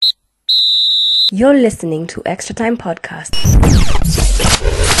You're listening to Extra Time Podcast.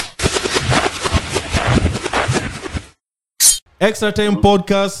 Extra Time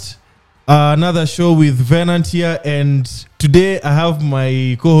Podcast, another show with Venant here, and today I have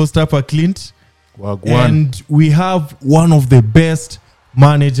my co-host Upper Clint, and we have one of the best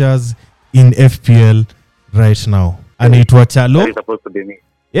managers in FPL right now. Anaitwa Chalo. It's supposed to be me.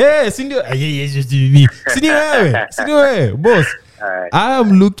 Yeah, Sindio wewe, boss. I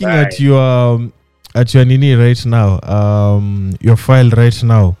am looking at your nini right now. Your file right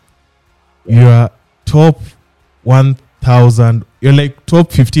now. You are top 1,000. You're like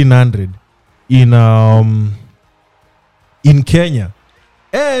top 1,500 in Kenya,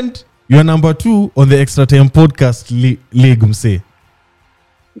 and you're number 2 on the Extra Time Podcast league. Mse.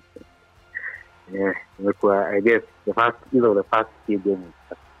 Yeah, I guess the first few games,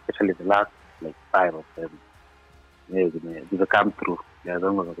 especially the last like 5 or 7, they've come through. They're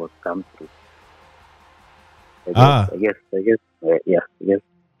the ones that come through. I guess,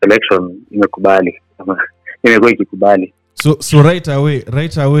 selection imekubali. Imekuwa ikikubali. So right away,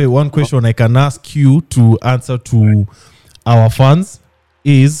 one question I can ask you to answer to our fans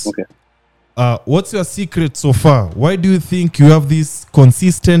is, okay. What's your secret so far? Why do you think you have this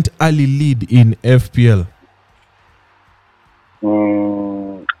consistent early lead in FPL?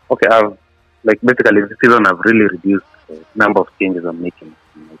 Okay, basically this season I've really reduced the number of changes I'm making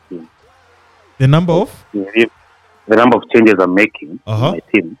in my team. The number of? The number of changes I'm making in my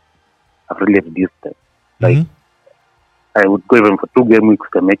team, I've really reduced it. Like, I would go even for 2 game weeks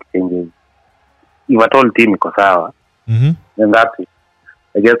to make changes. If at all team iko sawa, then that's it.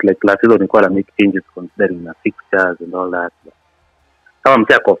 I guess like last season I make changes considering the fixtures and all that. Kama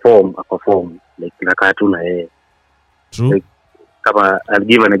mtu perform like nakaa tu na yeye. True. Like, I'll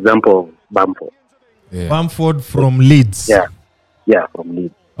give an example of Bamford. Yeah. Bamford from Leeds. Yeah, from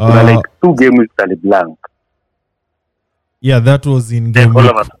Leeds. Like 2 game weeks are blank. Yeah, that was in game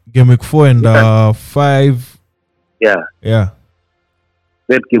week 4 and 5. Yeah.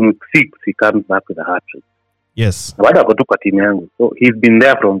 That game week 6, he comes back with a hat-trick. Yes. Baada ako tu kwa timu yangu. So he's been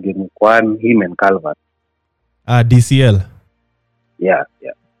there from game week 1, him and Calvert. DCL. Yeah.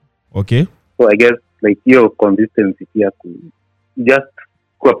 Okay. So I guess like your consistency here, just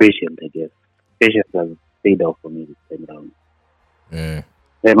be patient, I guess. Patience has paid off for me this time around. Yeah.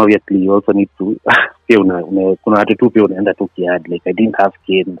 Then obviously you also need to kuna watu tu pia unaenda tu kiad. Like I didn't have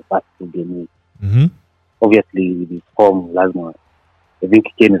Kane in the first 2 games. Obviously with his form lazima. I think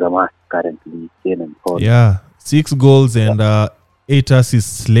Kane is a must currently. Kane and Paul. Yeah, 6 goals and 8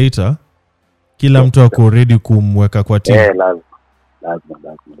 assists later. Kila mtu ako ready kumweka kwa team. Yeah,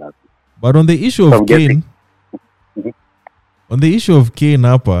 lazima. But on the issue of Kane,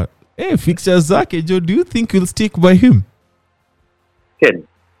 hapa, fixtures zake, Joe, do you think you'll stick by him? Kane?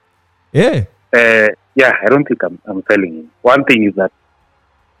 Yeah. Yeah, I don't think I'm selling him. One thing is that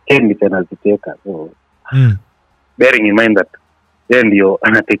Kane is penalty taker. So, bearing in mind that then you're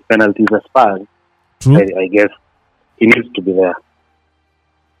gonna take penalties as Spurs, I guess he needs to be there.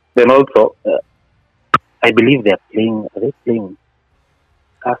 Then also, I believe are they playing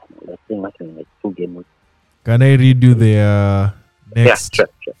Arsenal? They're playing Arsenal like 2 games. Can I read you the next sure.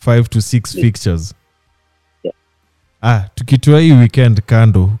 5 to 6 fixtures? Yeah. Tukitoa hii weekend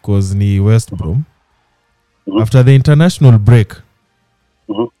kando because ni West Brom. After the international break,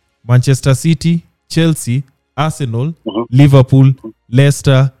 Manchester City, Chelsea, Arsenal, Liverpool,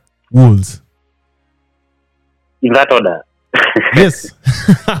 Leicester, Wolves. In that order? Yes.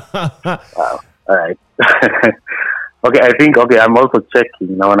 Wow. All right. Okay, I think, I'm also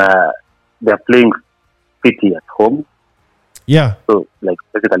checking. Now, they're playing City at home. Yeah. So, like,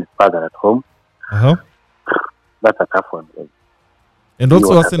 basically, Spurs are at home. That's a tough one. And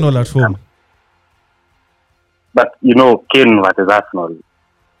also Arsenal at home. But, Kane versus Arsenal.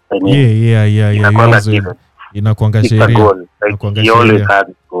 I mean, yeah. Inakuanga sheria. He always has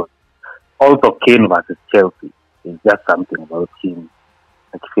his goal. Also, Kane versus Chelsea is just something about him.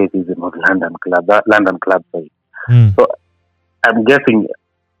 Like he faces in London club. Sorry. So I'm guessing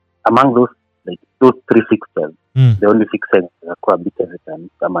among those 3 fixtures, the only fixture that are a bit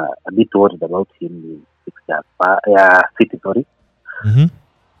hesitant. I'm a bit worried about him is fixture. City, sorry.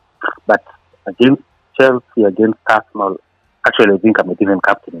 But against Chelsea, against Arsenal, actually I think I'm even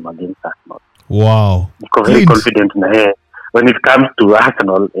captain him against Arsenal. Wow. Because very confident in the hair. When it comes to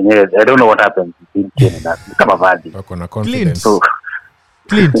Arsenal, I don't know what happens between Kane and Arsenal. Come on, confidence.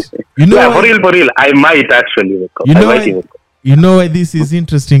 Clint, for real, I might actually. You know why this is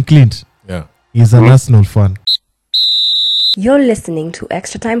interesting, Clint? Yeah. He's an Arsenal fan. You're listening to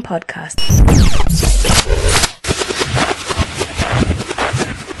Extra Time Podcast.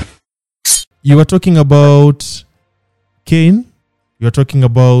 You were talking about Kane. You were talking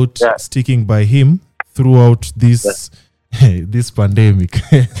about sticking by him throughout this this pandemic.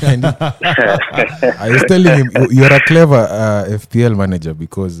 I was telling him, you're a clever FPL manager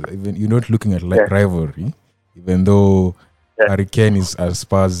because even you're not looking at like rivalry, even though Harry Kane is a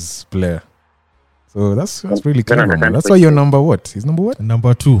Spurs player. So that's really clever, man. That's why you're number what? He's number what?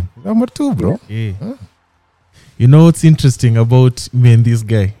 Number 2. Number 2, bro. Yeah. Huh? You know what's interesting about me and this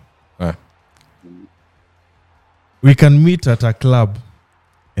guy? We can meet at a club,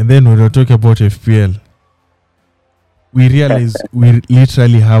 and then when we talk about FPL, we realize we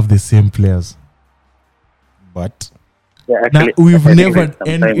literally have the same players. But now we've never,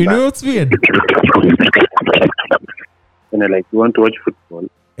 and you know what's weird? Like you want to watch football.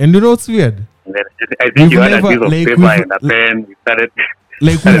 And you know what's weird? And then I think you had a piece of paper and a pen. We started.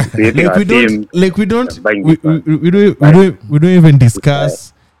 We don't even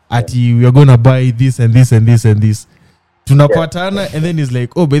discuss we are gonna buy this and this and this and this. Tunapatana and then he's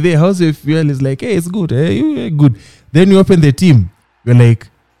like, oh, but the how's FPL? Is like, hey, it's good. Hey, you're good. Then you open the team. We're like,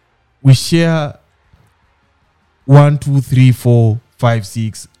 we share 1, 2, 3, 4, 5,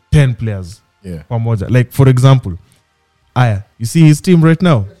 6, 10 players. Yeah. Like for example, Aya, you see his team right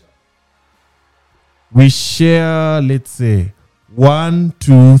now. We share, let's say, 1,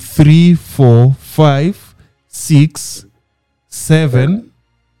 2, 3, 4, 5, 6, 7,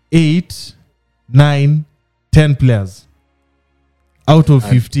 8, 9, 10 players out of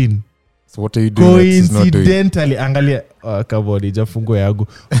 15. So what are you doing? Coincidentally, angalia kabodi jafungo yago.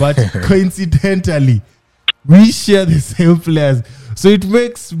 But coincidentally, we share the same players. So it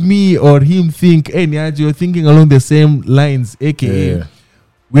makes me or him think, hey, Niaji, you're thinking along the same lines, aka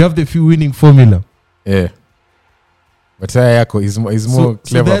we have the few winning formula. Yeah. But Sayako is more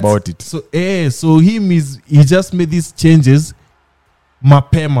clever about it. So he just made these changes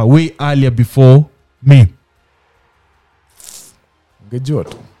mapema way earlier before me.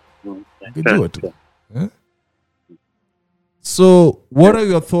 Good. So what are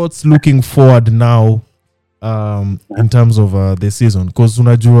your thoughts looking forward now in terms of the season? Because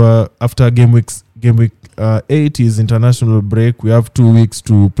unajua after game week 8 is international break. We have 2 weeks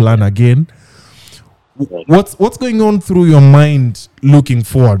to plan again. What's going on through your mind looking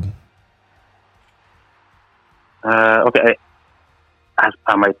forward? Okay. As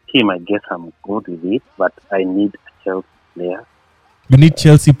per my team, I guess I'm good with it, but I need a Chelsea player. You need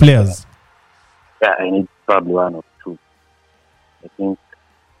Chelsea players? Yeah, I need probably 1 or 2. I think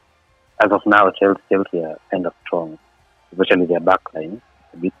as of now, Chelsea are kind of strong, especially their back line,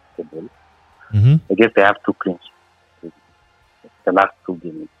 a bit stable. Mm-hmm. I guess they have 2 clean sheets. The last 2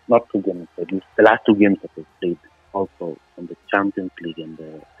 games, not 2 games, at least the last 2 games that they played, also from the Champions League and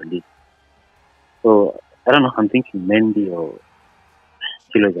the league. So I don't know. I'm thinking Mendy or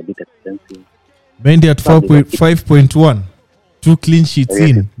Chile is a bit expensive. Mendy at 5.1, 2 clean sheets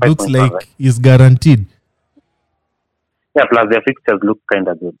in. Looks like he's guaranteed. Yeah, plus their fixtures look kind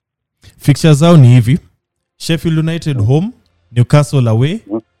of good. Fixtures out ni hivi: Sheffield United home, Newcastle away,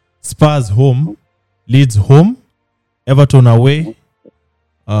 Spurs home, Leeds home, Everton away,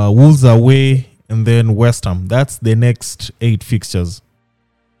 Wolves away, and then West Ham. That's the next 8 fixtures.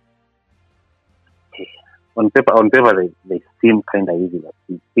 On paper, they seem kind of easy. But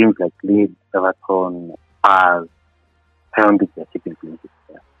it seems like Leeds, Everton, Spurs. I don't think they're keeping clean sheets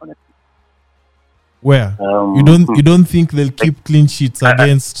there, honestly. Where you don't think they'll keep clean sheets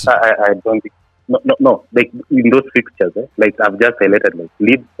against? I don't think. No. Like in those fixtures, like I've just highlighted, like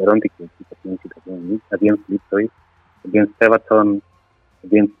Leeds, I don't think they'll keep a clean sheet against Leeds. Sorry, against Everton,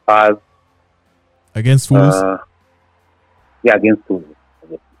 against Spurs, against Wolves. Yeah, against Wolves.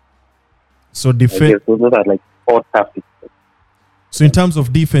 So defense. Those are like 4 tough fixtures. So in terms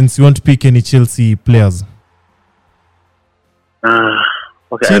of defense, you won't pick any Chelsea players?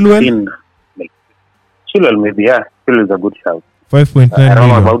 Okay, Chilwell? I've seen, like, Chilwell maybe, yeah. Chilwell is a good shout. 5.9 I don't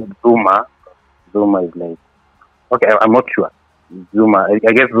know million. about Zuma. Zuma is like, okay, I'm not sure. Zuma,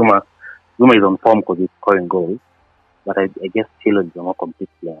 I guess Zuma is on form because he's scoring goals. But I guess Chilwell is a more complete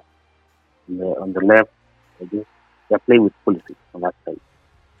player. On the left, I guess they're playing with Pulisic on that side.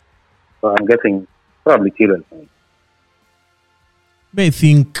 So I'm guessing probably Chilwell. I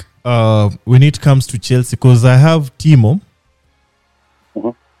think when it comes to Chelsea, because I have Timo.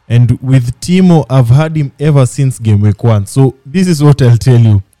 Mm-hmm. And with Timo, I've had him ever since game week 1. So this is what I'll tell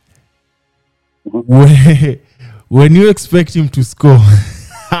you. Mm-hmm. When you expect him to score,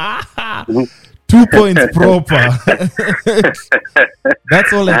 2 points proper.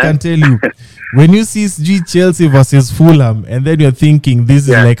 That's all I can tell you. When you see Chelsea versus Fulham, and then you're thinking this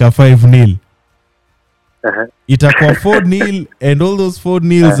is like a 5-0. itakuwa 4-0 and all those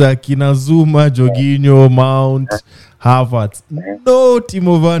 4-0 are kina Zuma, Jorginho, Mount, Havertz. No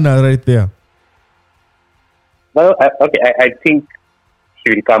Timo Werner right there. Well, I think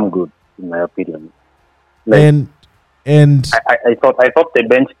he will come good in my opinion. Like, and I thought they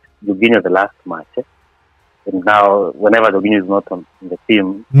benched Jorginho the last match, and now whenever Jorginho is not on the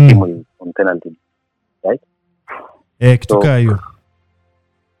team, Timo is on penalty, right? Kituka hiyo.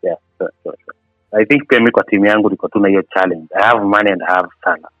 Yeah, sure. I think pia mimi kwa timu yangu niko tu na hiyo challenge. I have Mane and I have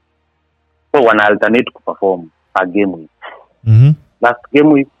Salah. So wana alternate kuperform per game week. Last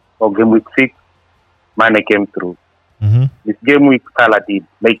game week or game week 6, Mane came through. This game week Salah did.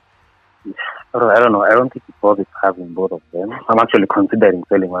 Like, I don't know. I don't think it's worth it having both of them. I'm actually considering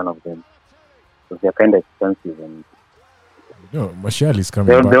selling one of them because they're kind of expensive. And Martial is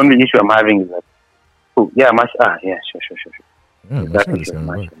coming back. The only issue I'm having is that, sure. Yeah, Martial is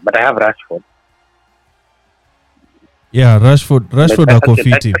coming back. But I have Rashford. Yeah, Rashford ako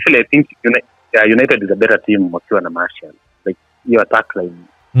fit. Actually, I think United is a better team wakiwa na Martial. Like, your attack line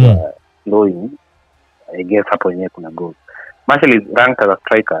flowing, I guess hapo yenyewe kuna goal. Martial is ranked as a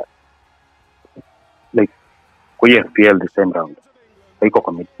striker. Like, kwa FPL the same round. Haiko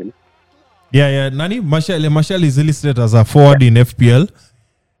kwa midfield. Yeah. Nani? Martial is listed as a forward in FPL,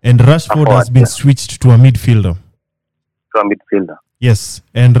 and Rashford has been switched to a midfielder. Yes,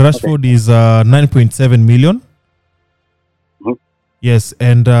 and Rashford is 9.7 million. Yes,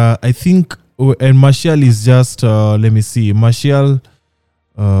 and I think and Martial is just let me see. Martial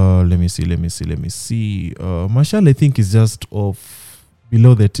let me see. Martial I think is just of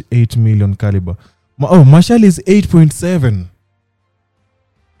below that 8 million caliber. Martial is 8.7.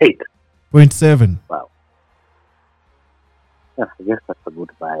 8.7. Wow. Yeah, I guess that's a good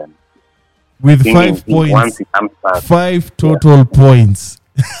buy. With 5 points. 5 total points.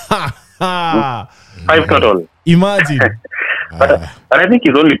 5 total. Imagine. But I think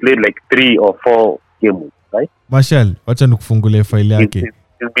he's only played like 3 or 4 games, right? Martial, wacha nikufungulie file yake.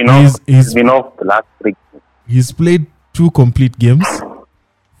 He's been off the last 3 games. He's played 2 complete games,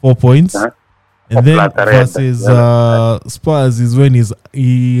 4 points. And then versus Spurs is when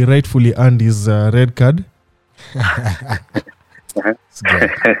he rightfully earned his red card.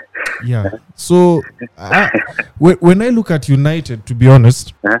 Yeah. So when I look at United, to be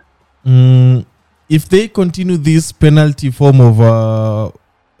honest, if they continue this penalty form of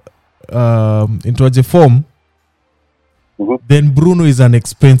into a form, then Bruno is an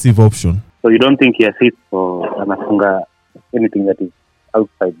expensive option. So you don't think he assists for Anafunga anything that is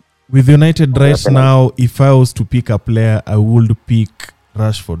outside? With United right now, if I was to pick a player, I would pick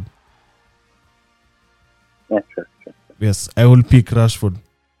Rashford. Yeah, sure. Yes, I will pick Rashford.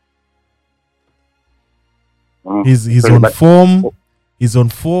 He's on form. He's on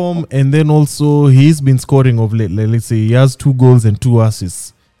form, and then also he's been scoring of late. Let's say he has 2 goals and 2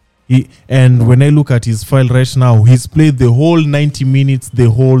 assists. And when I look at his file right now, he's played the whole 90 minutes, the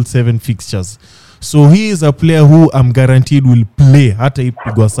whole 7 fixtures. So he is a player who I'm guaranteed will play hata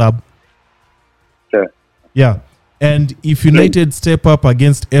ipigwa sub. Sure. Yeah. And if United step up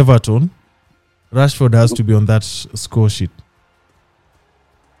against Everton, Rashford has to be on that score sheet.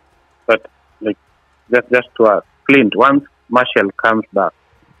 But like just to ask, Clint, once Martial comes back,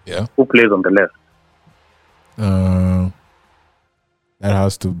 who plays on the left? That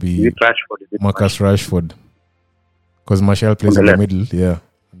has to be Rashford, Marcus Rashford. Because Martial plays in the middle,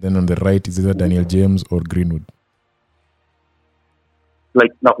 Then on the right is either Daniel James or Greenwood.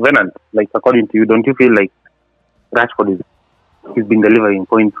 Like, now, Venant, like, according to you, don't you feel like Rashford he's been delivering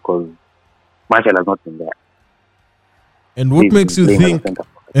points because Martial has not been there? And what makes you think?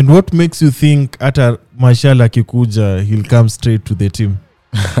 And what makes you think after Martial akikuja, he'll come straight to the team?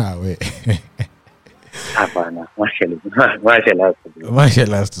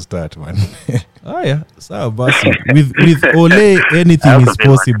 Martial has to start, man. Yeah. So, with Ole, anything is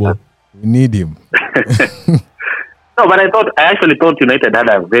possible. We need him. No, but I actually thought United had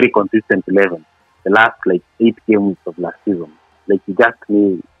a very consistent 11. The last 8 games of last season, you just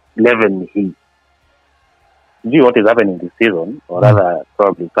need 11 hits. See what is happening this season, or rather,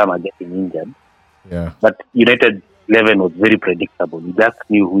 probably some are getting injured. Yeah. But United 11 was very predictable. You just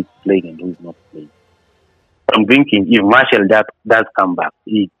knew who is playing and who is not playing. I'm thinking if Martial does come back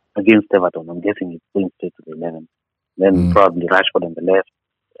against Everton, I'm guessing he's going straight to the 11. Then probably Rashford on the left,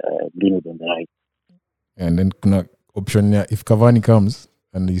 Greenwood on the right. And then option if Cavani comes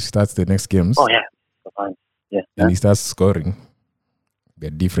and he starts the next games. Oh yeah, Cavani. Yeah. And he starts scoring, be a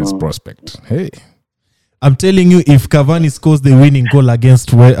different prospect. Hey. I'm telling you, if Cavani scores the winning goal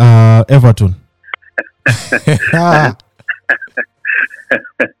against Everton,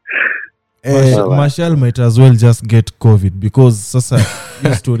 Martial might as well just get COVID because sasa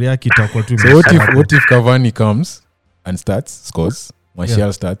hiyo story yake itakuwa tu. So what if Cavani comes and scores,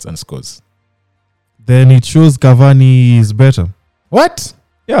 Martial starts and scores? Then it shows Cavani is better. What?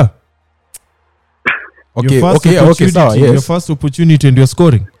 Yeah. Okay, so yes. Your first opportunity and you're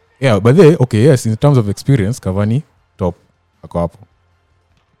scoring. Yeah, but yes, in terms of experience, Cavani top ako hapo.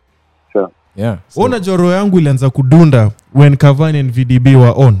 Sure. Yeah. So. Ona joro yangu ilianza kudunda when Cavani and VDB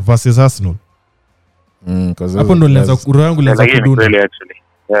were on versus Arsenal. Hapo ndo ilianza joro yangu ilianza kudunda. Really actually.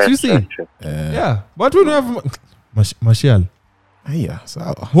 Yeah. You see? Yeah. But when you have Martial. Aya,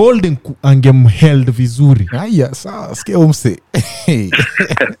 sawa. Holding angem held vizuri. Aya, sawa. Sikia umse.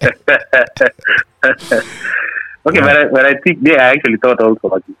 Okay, but I think I actually thought also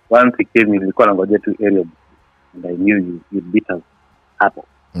like once he came in, nilikuwa nangoja tu area and I knew you'd beat us hapo.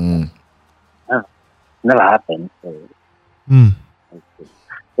 Never happened. So.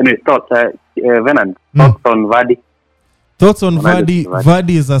 Anyway, Venant, thoughts on Vardy? Thoughts on Vardy?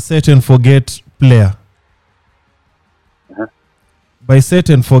 Vardy is a set and forget player. By set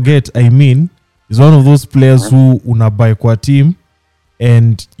and forget, I mean he's one of those players who unabuy kwa team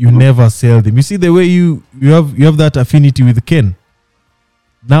and you never sell them. You see the way you have that affinity with Ken.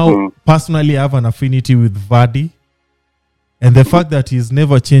 Now, personally, I have an affinity with Vardy, and the fact that he's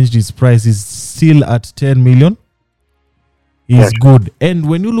never changed his price is still at 10 million is good. And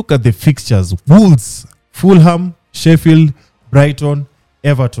when you look at the fixtures, Wolves, Fulham, Sheffield, Brighton,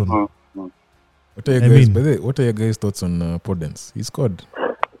 Everton. What are your guys' thoughts on Podence? He scored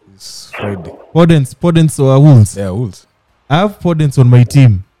this Friday. Podence or Wolves? Yeah, Wolves. I have Podence on my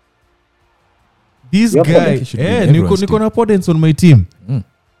team. This guy, niko na Podence on my team.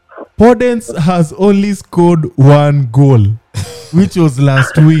 Podence has only scored 1 goal, which was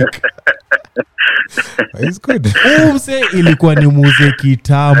last week. He's good. Umse ilikuwa ni muze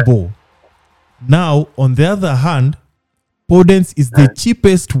kitambo. Now, on the other hand, Podence is the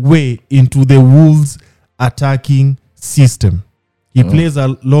cheapest way into the Wolves attacking system. He plays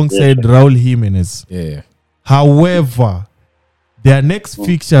alongside Raul Jimenez. Yeah. However, their next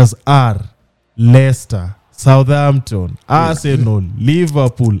fixtures are Leicester, Southampton, Arsenal,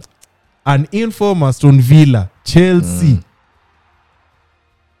 Liverpool, an inform Aston Villa, Chelsea.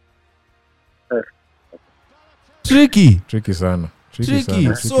 Tricky sana.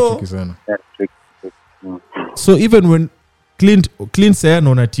 So even when Clint said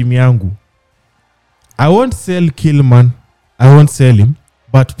on a team yangu, I won't sell Killman, I won't sell him,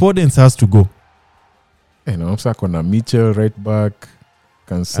 but Podence has to go. I'm Sakona Mitchell, right back,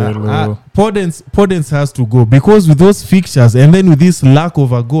 Cancelo. Podence has to go because with those fixtures and then with this lack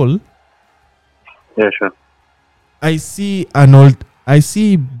of a goal, yeah, sure. I see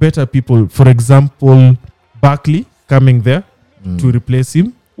better people. For example, Barkley coming there to replace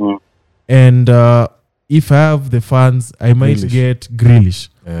him, and if I have the funds, I might get Grealish.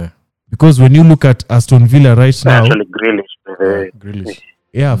 Yeah. Because when you look at Aston Villa right now, actually Grealish.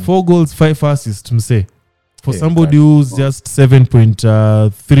 Yeah, 4 goals, 5 assists. Mse. For somebody who's just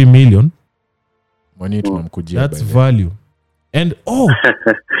 7.3 million, that's value. And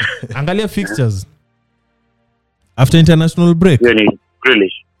angalia fixtures after international break.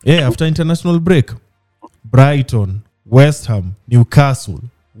 Grealish. Yeah, after international break, Brighton, West Ham, Newcastle,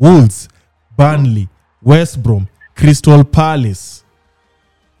 Wolves, Burnley, West Brom, Crystal Palace.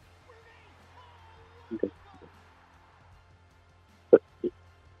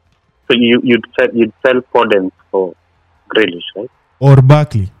 So you'd sell Podence for Grealish, right? Or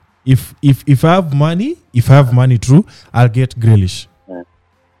Barkley. If I have money, true, I'll get Grealish. Yeah.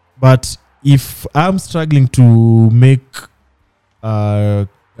 But if I'm struggling to make kama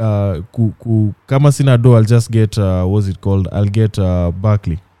sina do, I'll just get what's it called? I'll get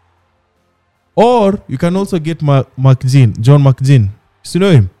Barkley. Or you can also get John McGinn. You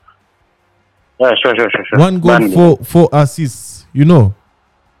know him? Yeah, sure. 1 goal, 4 assists. You know.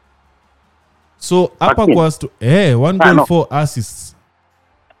 So upper was to 1 goal, 4 assists.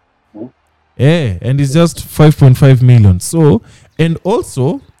 And it's just 5.5 million. So, and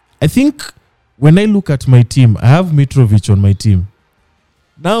also, I think when I look at my team, I have Mitrovic on my team.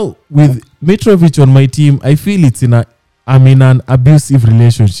 Now, with Mitrovic on my team, I feel I'm in an abusive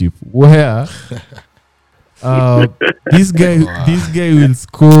relationship where this guy will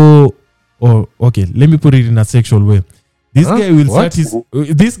score. Oh, okay. Let me put it in a sexual way. This guy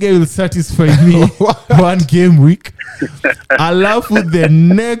will satisfy me 1 game week. Allow for the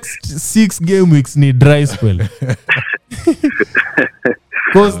next 6 game weeks need dry spell.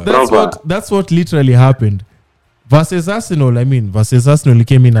 Because that's what literally happened. Versus Arsenal, he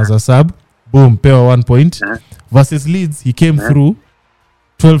came in as a sub. Boom, Pewa 1 point. Versus Leeds, he came through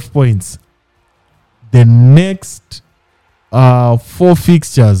 12 points. the next 4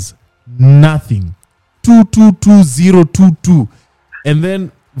 fixtures, nothing. 2-2-2-0-2-2. And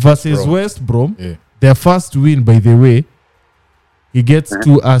then versus West Brom, their first win, by the way, he gets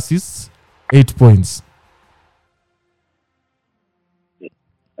 2 assists, 8 points.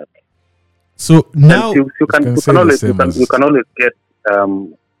 So now you can always get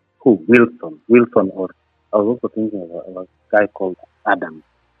Wilson, or I was also thinking of a guy called Adams.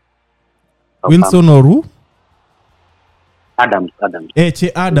 Wilson or who? Adams.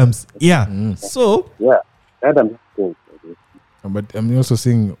 Che Adams. Yeah. So Adams is good. But I'm also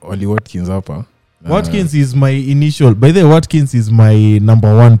seeing Oli Watkins up. Watkins is my initial. By the way, Watkins is my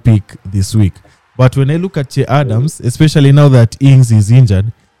number 1 pick this week. But when I look at Che Adams, especially now that Ings is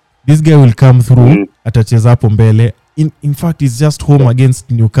injured, this guy will come through atacheza hapo mbele. In fact, he's just home against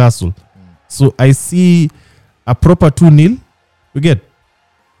Newcastle. So I see a proper 2-0. You get?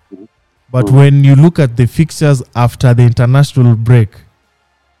 But when you look at the fixtures after the international break,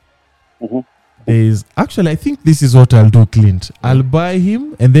 there's actually, I think this is what I'll do, Clint. I'll buy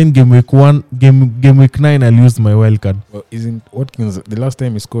him, and then game week 9, I'll use my wild card. Well, isn't Watkins, the last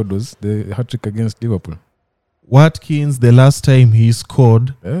time he scored was the hat-trick against Liverpool? Watkins, the last time he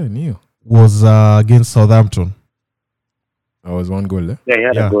scored was against Southampton. That was 1 goal, eh? Yeah, he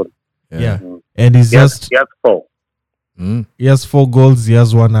had a goal. Yeah. And he has 4. He has 4 goals, he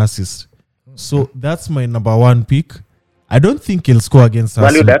has 1 assist. So that's my number 1 pick. I don't think he'll score against us.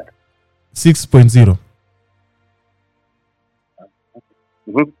 Value that? 6.0.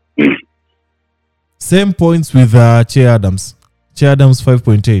 Same points with Che Adams. Che Adams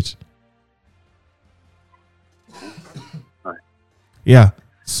 5.8. Yeah.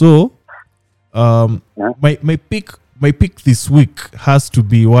 So my pick this week has to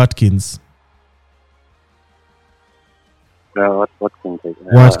be Watkins. Watkins.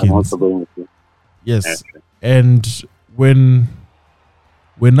 Watkins. I'm also going with you. Yes. And when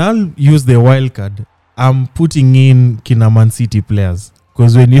I'll use the wild card, I'm putting in Kina Man City players.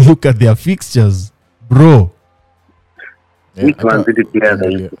 Because when you look at their fixtures, bro. Which Man City players are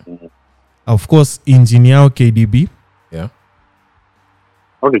you putting in? Of course, Engineer KDB. Yeah.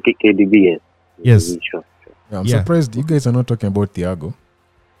 Okay, KDB, yes. Sure. Yeah, I'm surprised you guys are not talking about Thiago.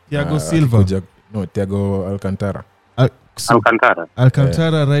 Thiago Silva. No, Thiago Alcantara.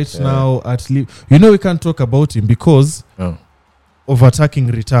 Alcantara right now at least. You know, we can't talk about him because of attacking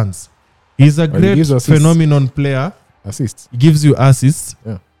returns. He's a great phenomenon player. Assists. He gives you assists.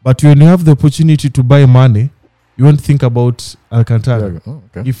 Yeah. But when you have the opportunity to buy money, you won't think about Alcantara.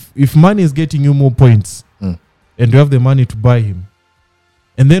 Okay. If money is getting you more points and you have the money to buy him,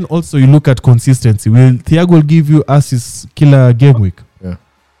 and then also you look at consistency. Will Thiago give you assists killer game week? Yeah.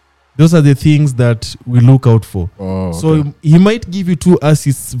 Those are the things that we look out for. So he might give you 2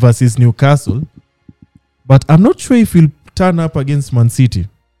 assists versus Newcastle, but I'm not sure if he'll turn up against Man City.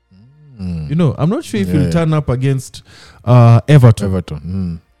 You know, I'm not sure if he'll turn up against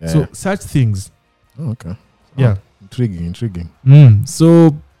Everton. So such things. Okay. Yeah. Intriguing.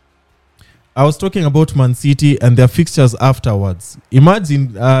 So I was talking about Man City and their fixtures afterwards.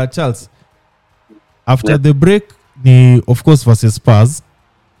 Imagine, Charles, after the break, of course, versus Spurs.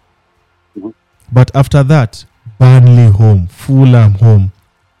 But after that, Burnley home, Fulham home,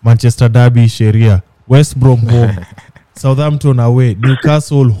 Manchester Derby, Sharia, West Brom home, Southampton away,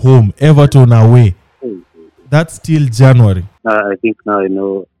 Newcastle home, Everton away. That's still January. I think now I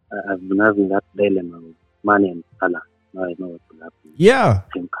know. I've been having that dilemma with Mane and Salah. Now I know what will happen. Yeah.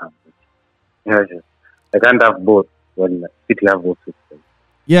 Yeah. I can't have both when City have both systems.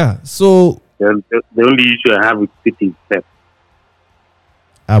 Yeah. So the only issue I have with City is Pep.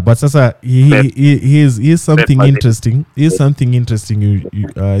 But Sasa, he is something interesting. Here's something interesting you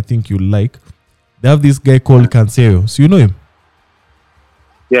I think you like. They have this guy called Cancelo. So you know him?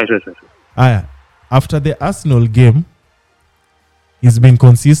 Yeah, sure. After the Arsenal game, he's been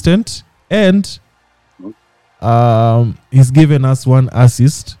consistent and he's given us 1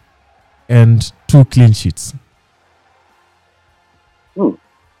 assist and 2 clean sheets.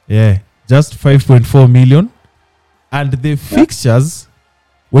 Yeah, just 5.4 million. And the fixtures,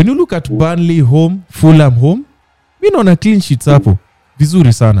 when you look at Burnley home, Fulham home, been on a clean sheets hapo.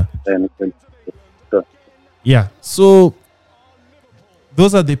 Vizuri sana. Yeah, so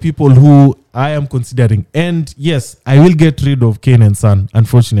those are the people who I am considering. And yes, I will get rid of Kane and Son,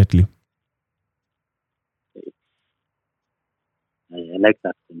 unfortunately. I like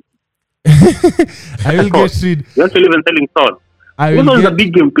that thing. I will get rid. You're actually even selling Son. Who's a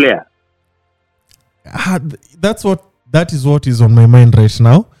big game player? That is what is on my mind right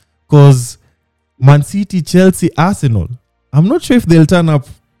now. Because Man City, Chelsea, Arsenal, I'm not sure if they'll turn up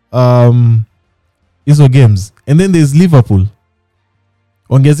hizo games. And then there's Liverpool.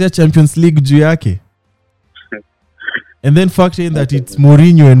 Ongezea Champions League juu yake. And then factor in that it's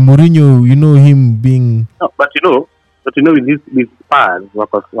Mourinho, and Mourinho, you know him being... No, but you know with Spurs,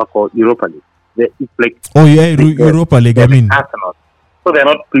 wako Europa League. It's like... Oh, yeah, Europa League, I mean. Arsenal. So they're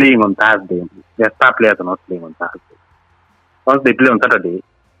not playing on Thursday. Their star players are not playing on Thursday. Once they play on Saturday,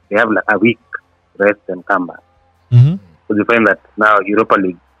 they have like a week rest and come back. Mm-hmm. So you find that now Europa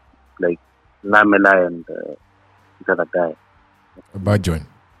League, like Lamela and this other guy. Bajon.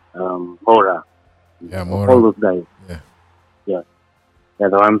 Mora. Yeah, Mora. All those guys. Yeah. They're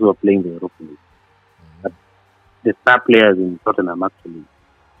the ones who are playing the Europa League. But the star players in Tottenham actually,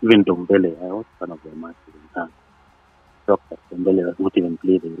 even Dombele, I was one of them actually. Shocked that Dombele does not even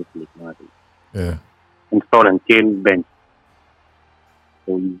play the Europa League nowadays. Yeah. And Sol and Kane bench.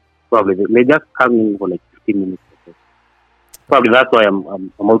 So probably they just come in for like 15 minutes. Probably that's why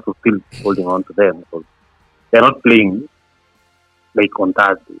I'm also still holding on to them, because they're not playing like on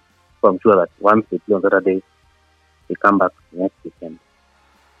Thursday. So I'm sure that once they play on Saturday, they come back next weekend.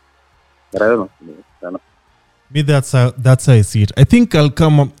 But I don't know. Me, that's how I see it. I think I'll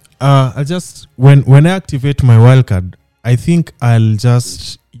come. I'll just when I activate my wildcard, I think I'll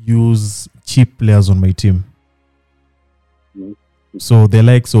just use cheap players on my team. Mm-hmm. So the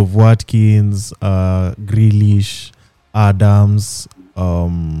likes of Watkins, Grealish, Adams,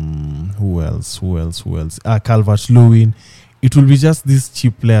 who else? Calvert-Lewin. It will be just these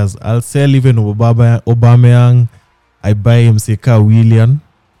cheap players. I'll sell even Aubameyang. I buy Mseka Willian.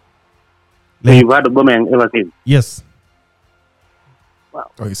 So you've had Aubameyang ever since? Yes.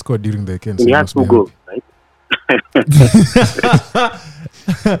 Wow. Oh, he scored during the weekend. So he has 2 goals, right?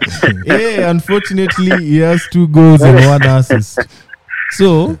 Yeah, unfortunately, he has 2 goals and 1 assist.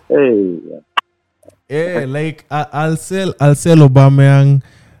 So, like I'll sell Aubameyang.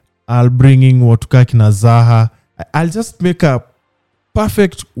 I'll bring in Watukaki Nazaha. I'll just make a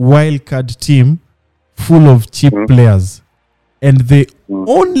perfect wildcard team full of cheap players, and the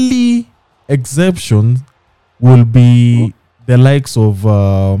only exception will be the likes of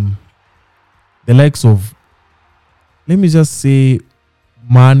let me just say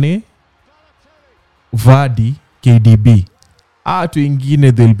Mane, Vardy, KDB. To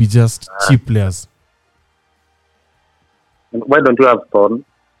ingine they'll be just cheap players. And why don't you have Son?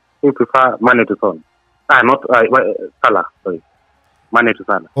 You prefer Mane to Son? Not Salah. Sorry, Mane to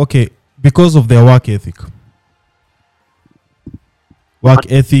Salah. Okay, because of their work ethic.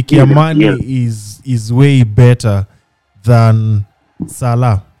 Mane is way better than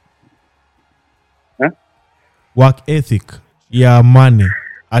Salah. Work ethic, Mane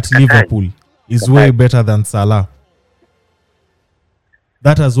at Liverpool is way better than Salah.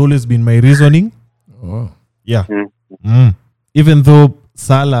 That has always been my reasoning. Oh. Yeah. Even though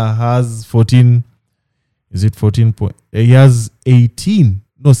Salah has 14, is it 14 points? He has 17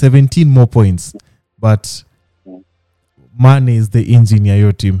 more points. But Mane is the engineer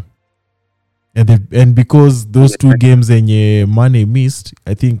your team. And because those 2 games Mane missed,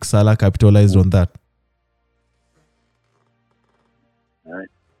 I think Salah capitalized on that. Alright.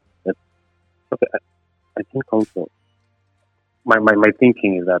 Okay. I think also my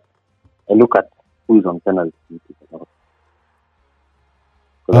thinking is that I look at who is on penalty.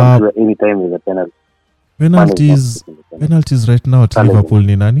 Because any time there's a penalty. Penalties right now at Liverpool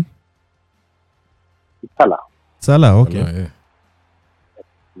ni nani? Salah, okay.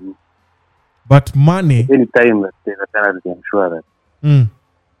 Yeah. But Mane... Any time that there's a penalty, I'm sure that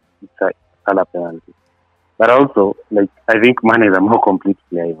it's a Salah penalty. But also, like, I think Mane is a more complete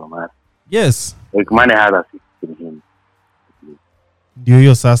player even, man. Yes. Like, Mane has assists in him.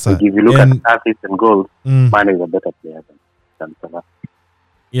 Dio Sasa. Like, if you look at assists and goals, Mane is a better player than Salah.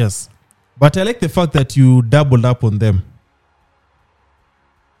 Yes. But I like the fact that you doubled up on them.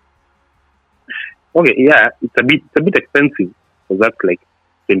 Okay, yeah, it's a bit expensive. So that's like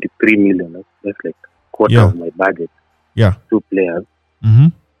 23 million. That's like quarter of my budget. Yeah. 2 players. Mm-hmm.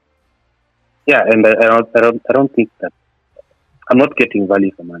 Yeah, and I don't think that I'm not getting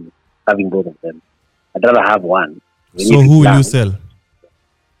value for money having both of them. I'd rather have one. So who will you sell?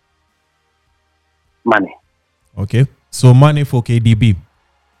 Mane. Okay. So Mane for KDB.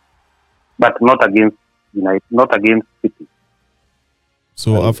 But not against United, not against City.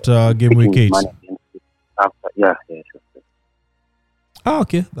 So after game week 8. After, yeah, sure.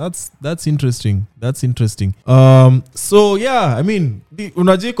 Okay, that's interesting. So yeah, I mean, the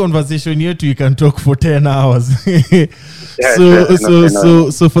unaji conversation yetu we can talk for 10 hours.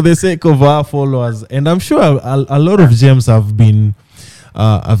 So for the sake of our followers, and I'm sure a lot of gems have been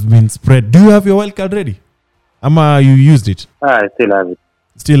spread. Do you have your wildcard ready? Ama you used it? I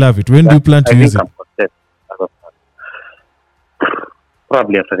still have it. When do you plan to use it? I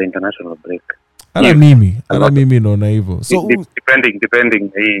probably after the international break. Hata mimi naona hivyo. So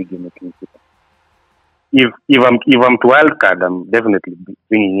depending hii game ikifika. If I'm to wild card, I'm definitely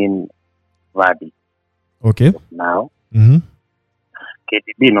bringing in Vardy. Okay. Now. Mhm.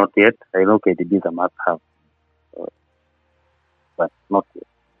 KDB not yet. I know KDB is a must have. But not yet.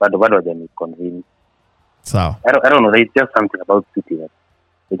 But what are they convinced? So I don't know. There's just something about City that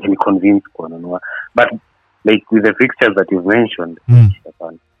they can convince Kononua. But like with the fixtures that you've mentioned,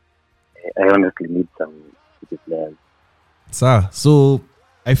 I honestly need some City players. So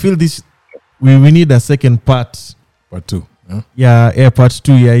I feel this we need a second part 2. Part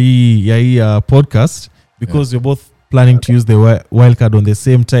 2 ya hii podcast because we're both planning to use the wildcard on the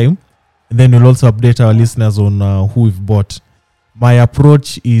same time, and then we'll also update our listeners on who we've bought. My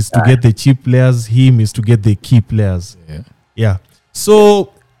approach is to get the cheap players. Him is to get the key players. Yeah. So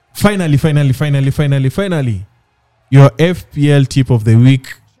finally, your FPL tip of the week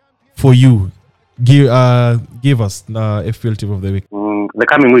for you. Give us FPL tip of the week. The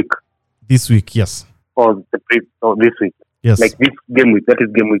coming week. This week, yes. Or this week. Yes. Like this game week. That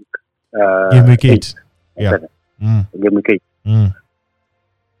is game week. Game week 8. Yeah. Game week 8.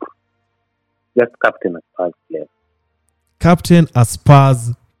 Just captain a Spurs player. Captain a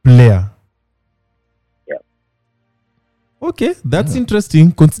Spurs player. Yeah. Okay, that's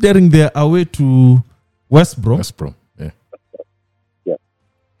interesting considering they're away to West Brom. Yeah.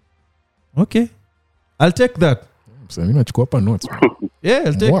 Okay. I'll take that. So mimi nachukua hapa notes. Yeah,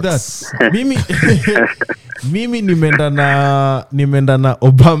 I'll take that. Mimi nimeenda na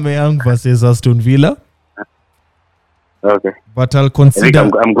Aubameyang versus Aston Villa. Okay. But I'll consider I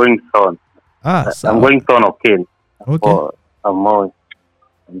think I'm going Son. I'm going Son or Kane. Okay. Or I'm more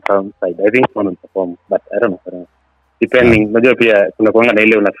on some side. I think Son will perform, but I don't know. Depending, unajua pia kuna kuanga na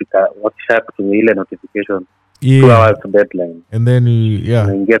ile unafika wakisha kutumia ile notification 2 hours deadline. And then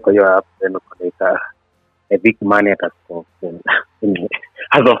unaingia kwa hiyo app then unaita a big money at a score.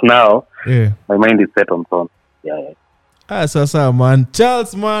 As of now, my mind is set on Son. Yeah. Sasa man.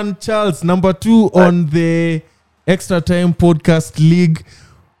 Charles, number 2 on the Extra Time Podcast League.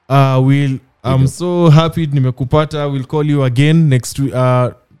 I'm so happy nimekupata. We'll call you again next week.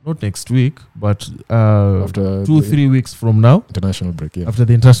 Not next week, but after 2-3 weeks from now. International break, yeah. After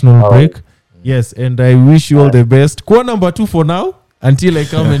the international break. Yes, and I wish you all the best. Kwa number 2 for now until I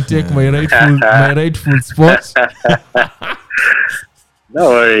come and take my rightful spot. No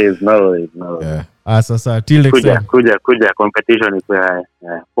worries. Yeah. Sasa till next time. Kuja competition is high.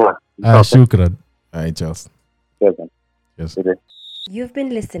 Poa. Shukran. Hi, Charles. Yes. You've been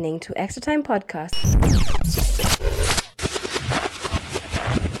listening to Extra Time Podcast.